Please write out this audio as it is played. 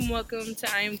welcome to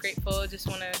I Am Grateful. Just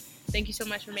want to thank you so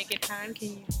much for making time. Can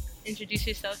you introduce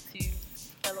yourself to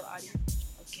fellow audience?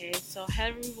 Okay, so hi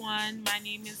everyone. My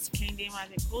name is Kende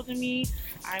Majekodemi.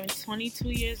 I'm 22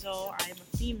 years old. I am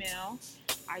a female.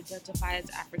 I identify as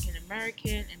African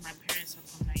American, and my parents are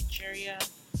from Nigeria.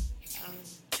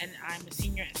 And I'm a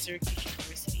senior at Syracuse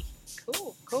University.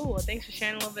 Cool. Well, thanks for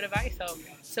sharing a little bit about yourself.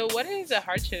 So what is a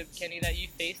hardship, Kenny, that you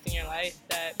faced in your life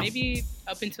that maybe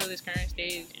up until this current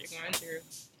stage you're going through?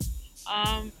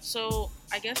 So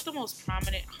I guess the most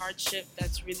prominent hardship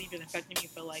that's really been affecting me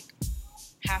for like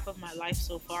half of my life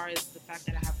so far is the fact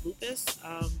that I have lupus.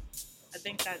 I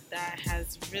think that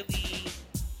has really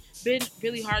been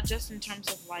really hard just in terms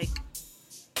of like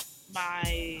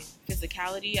my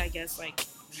physicality, I guess, like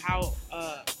how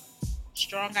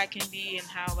strong I can be and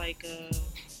how like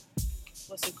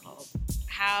what's it called?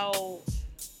 How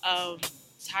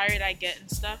tired I get and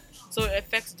stuff. So it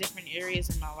affects different areas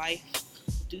in my life.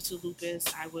 Due to lupus,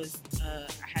 I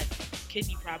had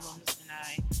kidney problems and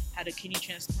I had a kidney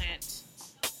transplant.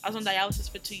 I was on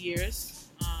dialysis for 2 years.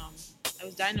 I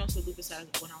was diagnosed with lupus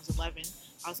when I was 11.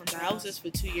 I was on dialysis for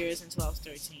 2 years until I was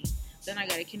 13. Then I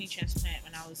got a kidney transplant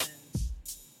when I was in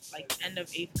like end of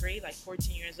 8th grade, like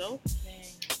 14 years old.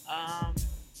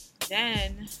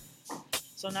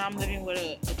 So now I'm living with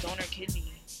a donor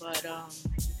kidney, but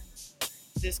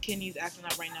this kidney is acting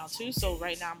up right now too. So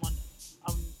right now I'm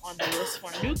on the list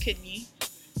for a new kidney,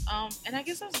 and I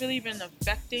guess that's really been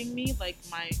affecting me. Like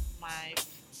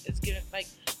it's giving like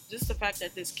just the fact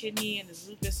that this kidney and this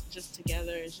lupus just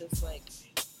together is just like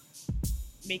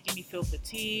making me feel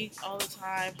fatigued all the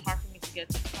time. Hard for me to get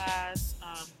to class.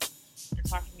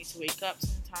 It's hard for me to wake up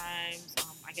sometimes.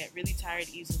 I get really tired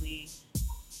easily.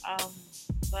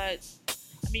 But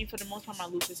I mean, for the most part, my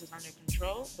lupus is under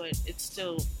control, but it's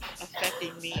still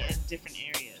affecting me in different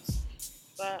areas.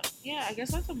 But yeah, I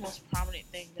guess that's the most prominent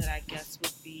thing that I guess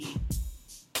would be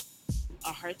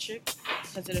a hardship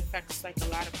because it affects like a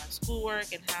lot of my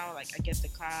schoolwork and how like I get to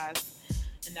class.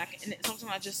 And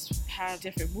sometimes I just have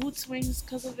different mood swings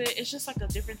because of it. It's just like the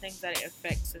different things that it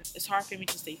affects. It's hard for me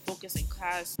to stay focused in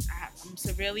class. I'm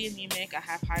severely anemic. I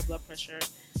have high blood pressure.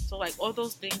 So like all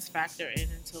those things factor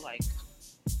into like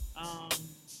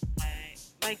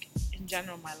in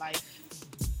general my life.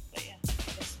 But yeah, I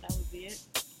guess that would be it.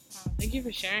 Thank you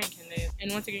for sharing, Kende.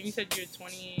 And once again, you said you're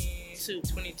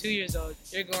 22 years old.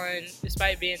 You're going,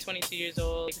 despite being 22 years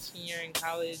old, like a senior in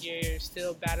college, you're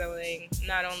still battling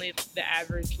not only the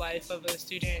average life of a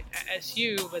student at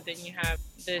SU, but then you have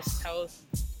this health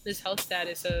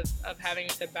status of having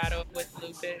to battle with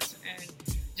lupus and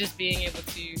just being able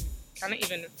to kind of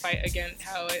even fight against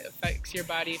how it affects your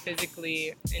body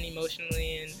physically and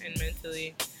emotionally and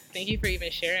mentally. Thank you for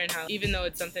even sharing how, even though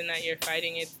it's something that you're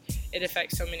fighting, it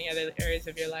affects so many other areas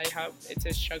of your life, how it's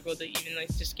a struggle to even like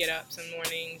just get up some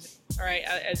mornings. All right,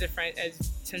 as a friend,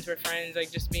 since we're friends, like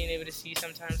just being able to see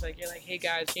sometimes like you're like, hey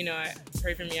guys,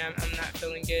 pray for me, I'm not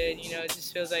feeling good. It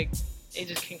just feels like it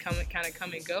just can come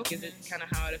and go. Is it kind of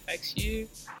how it affects you?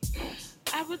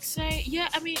 I would say, yeah,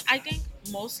 I mean, I think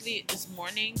mostly it's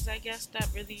mornings, I guess, that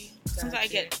really, since I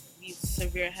get these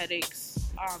severe headaches,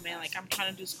 oh man, like I'm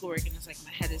trying to do schoolwork and it's like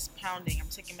my head is pounding, I'm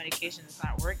taking medication, it's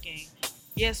not working.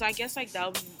 Yeah, so I guess like that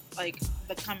would be like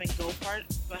the come and go part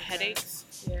for headaches.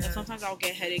 Yeah. And sometimes I'll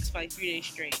get headaches for like 3 days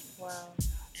straight. Wow.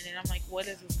 And then I'm like, what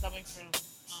is this coming from?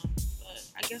 But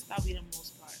I guess that'll be the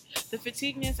most part. The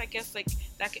fatigueness, I guess like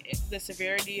the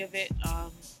severity of it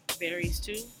varies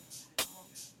too.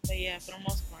 But yeah, for the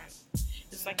most part,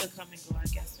 it's like a come and go, I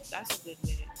guess. That's a good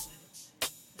way to say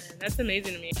it. Man, that's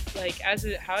amazing to me. Like,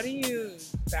 how do you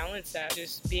balance that?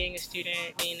 Just being a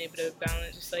student, being able to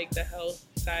balance just like the health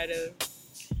side of.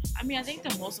 I mean, I think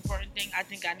the most important thing I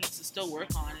think I need to still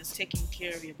work on is taking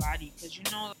care of your body. Because,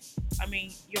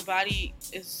 your body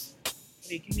is,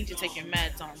 like, you need to take your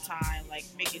meds on time. Like,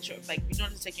 making sure, like, you don't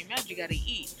have to take your meds, you got to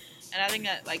eat. And I think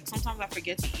that, like, sometimes I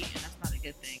forget to eat, and that's not a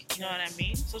good thing. You know what I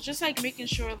mean? So just, like, making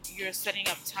sure you're setting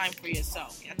up time for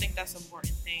yourself. I think that's an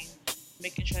important thing.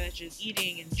 Making sure that you're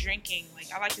eating and drinking. Like,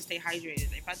 I like to stay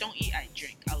hydrated. If I don't eat, I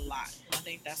drink a lot. I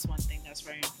think that's one thing that's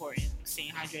very important,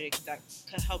 staying hydrated, because that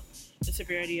could help the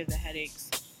severity of the headaches.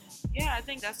 Yeah, I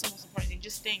think that's the most important thing,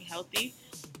 just staying healthy.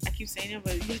 I keep saying it,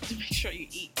 but you have to make sure you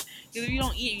eat. Because if you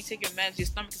don't eat and you take your meds, your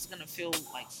stomach is going to feel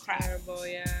like crap. Terrible,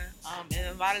 yeah. And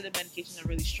a lot of the medications are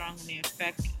really strong and they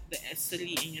affect the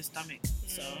acidity in your stomach.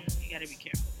 So you got to be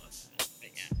careful about that. But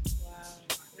yeah.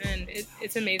 Wow. And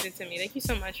it's amazing to me. Thank you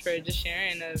so much for just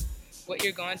sharing of what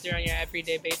you're going through on your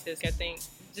everyday basis. I think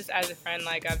just as a friend,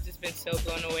 like I've just been so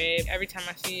blown away. Every time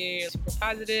I see you, you're super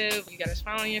positive. You got a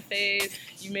smile on your face.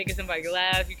 You making somebody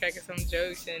laugh. You cracking some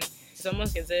jokes, and it's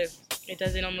almost as if it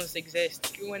doesn't almost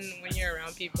exist when you're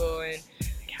around people. And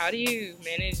how do you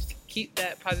manage to keep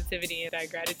that positivity and that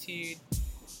gratitude,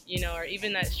 or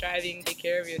even that striving to take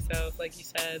care of yourself, like you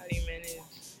said? How do you manage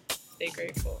to stay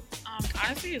grateful?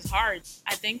 Honestly, it's hard.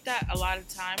 I think that a lot of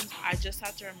times I just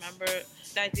have to remember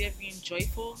the idea of being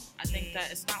joyful. I think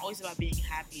that it's not always about being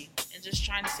happy and just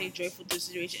trying to stay joyful through the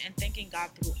situation and thanking God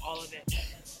through all of it.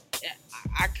 Yeah,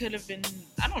 I could have been,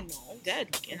 I don't know,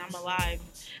 dead, and I'm alive.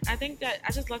 I think that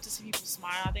I just love to see people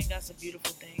smile. I think that's a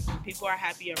beautiful thing. When people are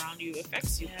happy around you, it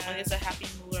affects you. Yeah. When there's a happy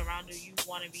mood around you, you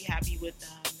want to be happy with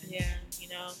them. And,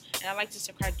 and I like just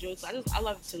to crack jokes. I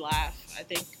love to laugh. I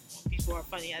think when people are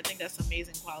funny, I think that's an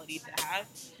amazing quality to have.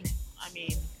 I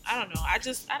mean, I don't know. I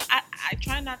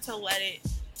try not to let it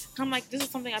come. Like, this is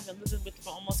something I've been living with for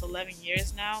almost 11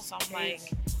 years now. So I'm like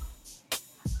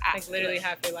literally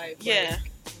half your life. Yeah.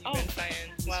 You've been saying,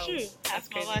 wow, it's true. That's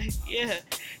my life. Yeah.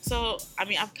 So I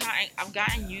mean, I've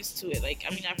gotten used to it. Like,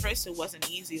 I mean, at first it wasn't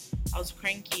easy. I was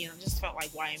cranky and I just felt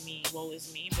like, why me? Woe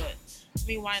is me. But I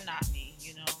mean, why not me?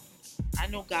 I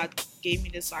know God gave me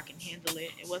this so I can handle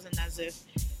it. It wasn't as if,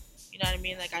 you know what I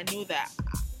mean? Like, I knew that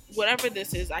whatever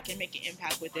this is, I can make an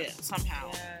impact with it somehow.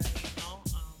 Yeah.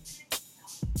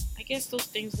 I guess those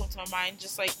things come to my mind,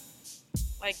 just like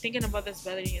thinking about this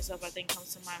bettering yourself, I think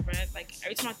comes to mind. But like,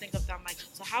 every time I think of that, I'm like,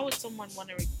 so how would someone want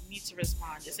me to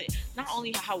respond? Is it not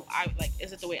only how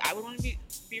is it the way I would want to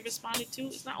be responded to?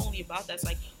 It's not only about that. It's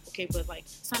like, okay, but like,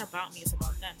 it's not about me, it's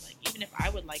about them. Like, even if I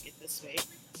would like it this way,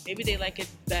 maybe they like it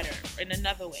better in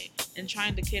another way. And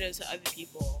trying to cater to other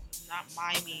people, not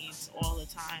my needs all the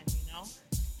time,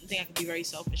 I think I can be very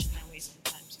selfish in that way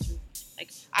sometimes too.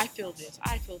 Like, I feel this,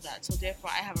 I feel that, so therefore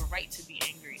I have a right to be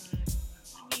angry.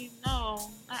 I mean,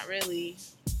 no, not really.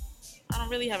 I don't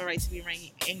really have a right to be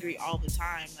angry all the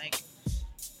time. Like,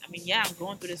 I mean, yeah, I'm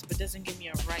going through this, but it doesn't give me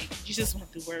a right. Jesus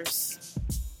went through worse,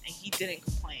 and he didn't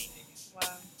complain.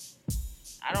 Wow.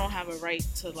 I don't have a right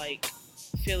to, like,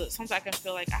 feel it. Sometimes I can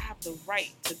feel like I have the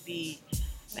right to be,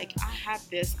 like, I have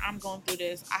this, I'm going through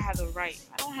this, I have the right.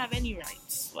 I don't have any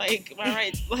rights. Like, my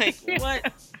rights, like,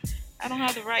 what? I don't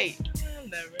have the right.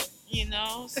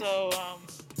 Never. So,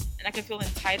 and I can feel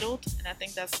entitled, and I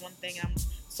think that's one thing. I'm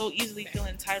so easily feel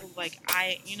entitled, like,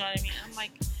 you know what I mean? I'm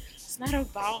like, it's not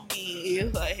about me.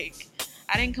 Like,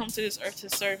 I didn't come to this earth to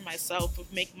serve myself or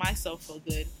make myself feel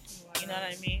good. Wow. You know what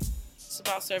I mean? It's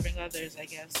about serving others, I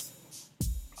guess.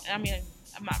 And I mean,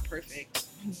 I'm not perfect,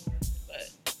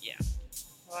 but yeah.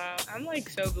 Wow, I'm like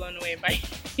so blown away by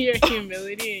your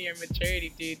humility and your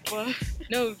maturity, dude. Well,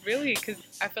 no, really, because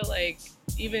I feel like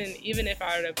even if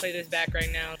I were to play this back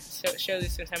right now, show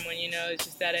this to someone, it's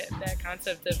just that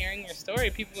concept of hearing your story,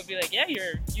 people would be like, yeah,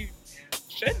 you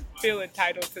should feel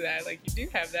entitled to that. Like, you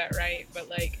do have that right, but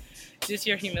like, just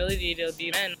your humility to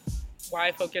be, man,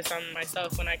 why focus on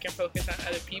myself when I can focus on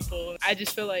other people? I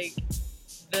just feel like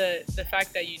the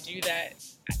fact that you do that,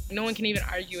 no one can even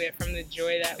argue it from the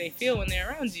joy that they feel when they're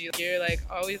around you. You're like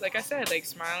always, like I said, like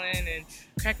smiling and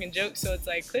cracking jokes, so it's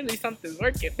like clearly something's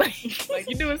working. like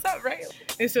you're doing something right.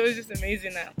 And so it's just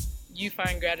amazing that you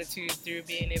find gratitude through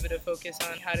being able to focus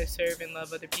on how to serve and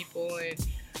love other people and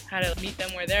how to meet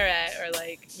them where they're at, or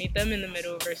like meet them in the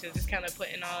middle versus just kind of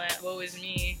putting all that woe is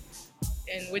me.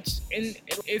 And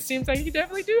it seems like you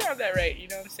definitely do have that right, you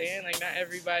know what I'm saying? Like, not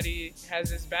everybody has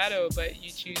this battle, but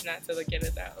you choose not to look at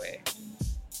it that way.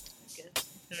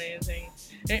 It's amazing.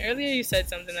 And earlier you said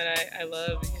something that I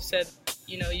love. You said,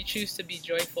 you choose to be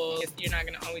joyful. You're not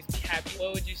going to always be happy.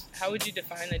 How would you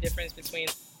define the difference between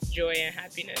joy and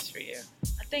happiness for you?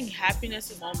 I think happiness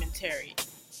is momentary.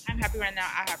 I'm happy right now,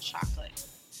 I have chocolate.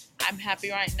 I'm happy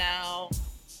right now,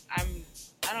 I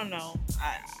don't know.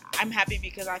 I'm happy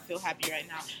because I feel happy right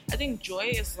now. I think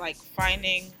joy is like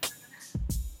finding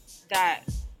that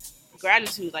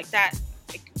gratitude, like that,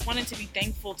 like wanting to be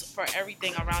thankful for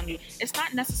everything around you. It's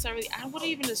not necessarily, I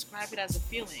wouldn't even describe it as a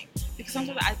feeling, because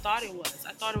sometimes I thought it was.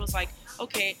 I thought it was like,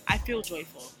 okay, I feel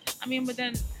joyful. I mean, but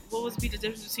then what would be the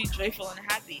difference between joyful and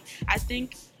happy? I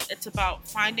think it's about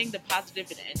finding the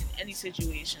positive in any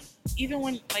situation. Even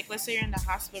when, like, let's say you're in the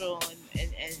hospital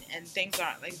and things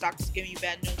aren't, like, doctors giving you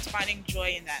bad news, finding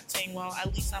joy in that, saying, well,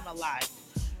 at least I'm alive.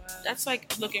 Wow. That's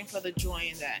like looking for the joy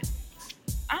in that.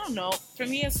 I don't know. For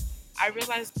me, I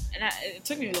realized, and it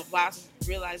took me a while to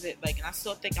realize it, like, and I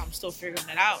still think I'm still figuring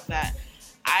it out, that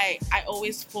I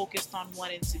always focused on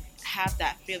wanting to have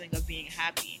that feeling of being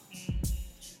happy.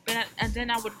 And then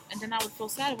I would feel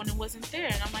sad when it wasn't there,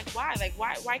 and I'm like, why? Like,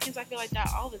 why can't I feel like that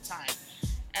all the time?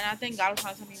 And I think God was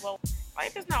trying to tell me, well,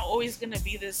 life is not always gonna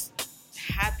be this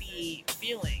happy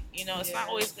feeling. It's not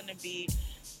always gonna be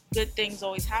good things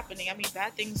always happening. I mean,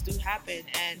 bad things do happen,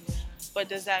 and But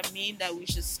does that mean that we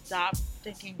should stop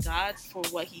thanking God for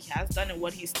what He has done and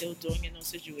what He's still doing in those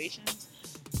situations?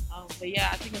 But yeah,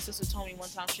 I think my sister told me one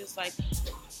time, she was like,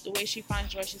 the way she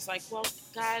finds joy, she's like, well,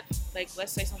 God, like,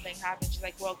 let's say something happened. She's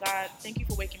like, well, God, thank you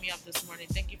for waking me up this morning.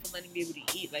 Thank you for letting me be able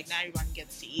to eat. Like, now everyone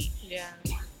gets to eat. Yeah.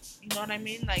 You know what I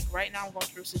mean? Like, right now I'm going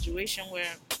through a situation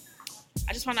where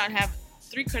I just found out I have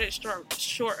 3 credits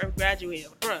short of graduating.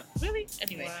 Bruh, really?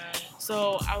 Anyway, Wow.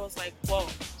 so I was like, whoa.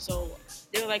 So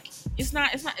they were like, it's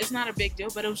not a big deal,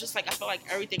 but it was just like I felt like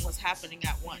everything was happening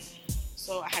at once.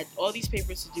 So I had all these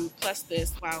papers to do plus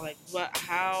this. Wow, like what?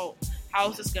 How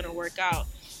is this gonna work out?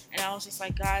 And I was just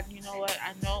like, God, you know what?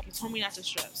 I know you told me not to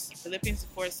stress. Philippians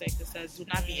 4:6, it says, do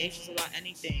not be anxious about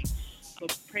anything,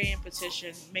 but pray and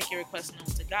petition, make your request known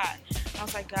to God. I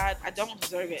was like, God, I don't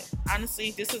deserve it.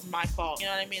 Honestly, this is my fault. You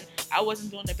know what I mean? I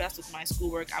wasn't doing the best with my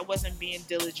schoolwork. I wasn't being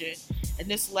diligent. And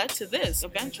this led to this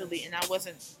eventually. And I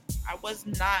was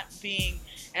not being,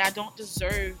 and I don't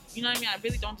deserve, you know what I mean? I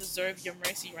really don't deserve your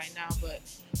mercy right now. But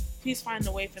please find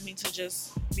a way for me to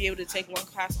just be able to take one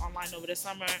class online over the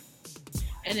summer.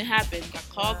 And it happened. I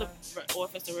called the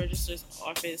office, the registrar's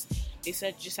office. They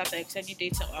said you just have to extend your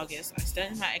date to August. I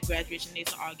extended my graduation date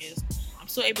to August. I'm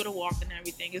still able to walk and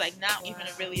everything. It's like not even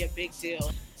really a big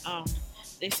deal.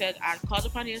 They said I called the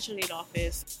financial aid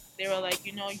office. They were like,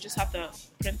 you just have to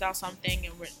print out something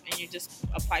and you just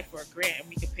apply for a grant and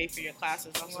we can pay for your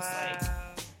classes. I was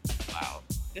just like, wow,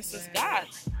 this is God.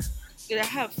 I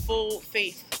have full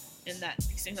faith in that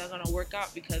these things are going to work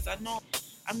out because I know,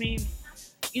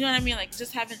 you know what I mean? Like,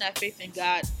 just having that faith in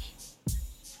God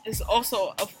is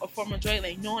also a form of joy.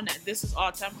 Like, knowing that this is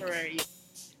all temporary.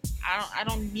 I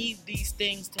don't need these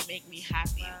things to make me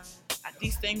happy.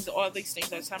 All these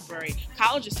things are temporary.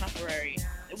 College is temporary.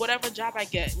 Whatever job I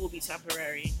get will be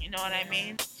temporary. You know what I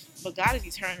mean? But God is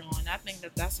eternal, and I think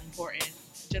that that's important.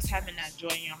 Just having that joy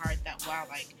in your heart that, wow,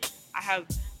 like,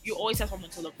 you always have something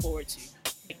to look forward to.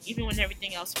 Like, even when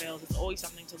everything else fails, there's always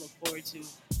something to look forward to.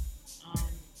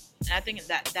 And I think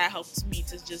that helps me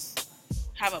to just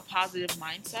have a positive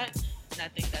mindset. And I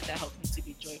think that helps me to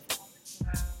be joyful.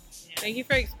 Wow. Yeah. Thank you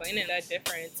for explaining that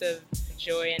difference of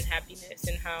joy and happiness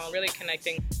and how really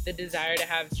connecting the desire to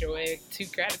have joy to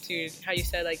gratitude. How you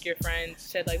said, like, your friend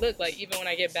said, like, look, like, even when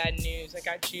I get bad news, like,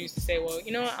 I choose to say, well,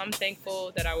 you know what? I'm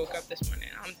thankful that I woke up this morning.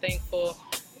 I'm thankful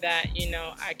that,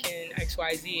 I can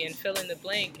XYZ and fill in the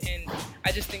blank. And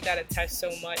I just think that attests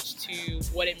so much to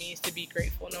what it means to be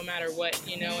grateful no matter what,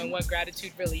 and what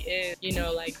gratitude really is.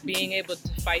 Like, being able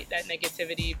to fight that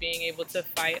negativity, being able to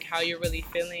fight how you're really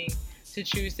feeling, to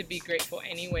choose to be grateful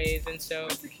anyways. And so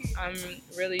I'm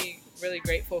really, really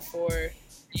grateful for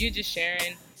you just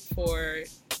sharing for,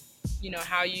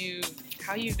 how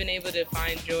you've been able to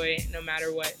find joy no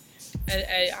matter what.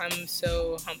 I'm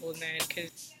so humbled, man,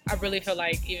 because I really feel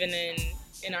like even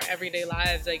in our everyday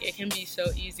lives, like, it can be so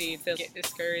easy to get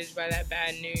discouraged by that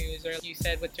bad news, or like you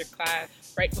said with your class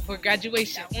right before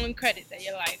graduation, that one credit that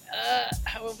you're like,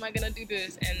 how am I gonna do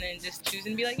this? And then just choose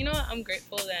and be like, you know what, I'm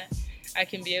grateful that I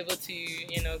can be able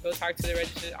to, go talk to the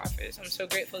registrar's office. I'm so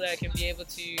grateful that I can be able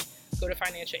to go to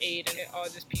financial aid and it all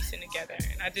just piecing together.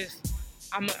 And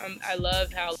I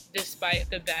love how, despite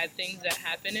the bad things that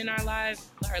happen in our lives,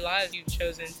 you've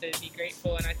chosen to be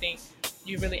grateful. And I think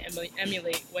you really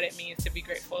emulate what it means to be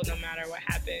grateful no matter what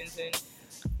happens. And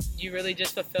you really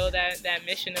just fulfill that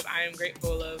mission of I am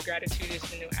grateful, of gratitude is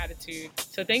the new attitude.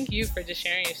 So thank you for just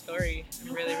sharing your story.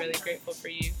 I'm really, really grateful for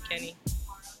you, Kenny.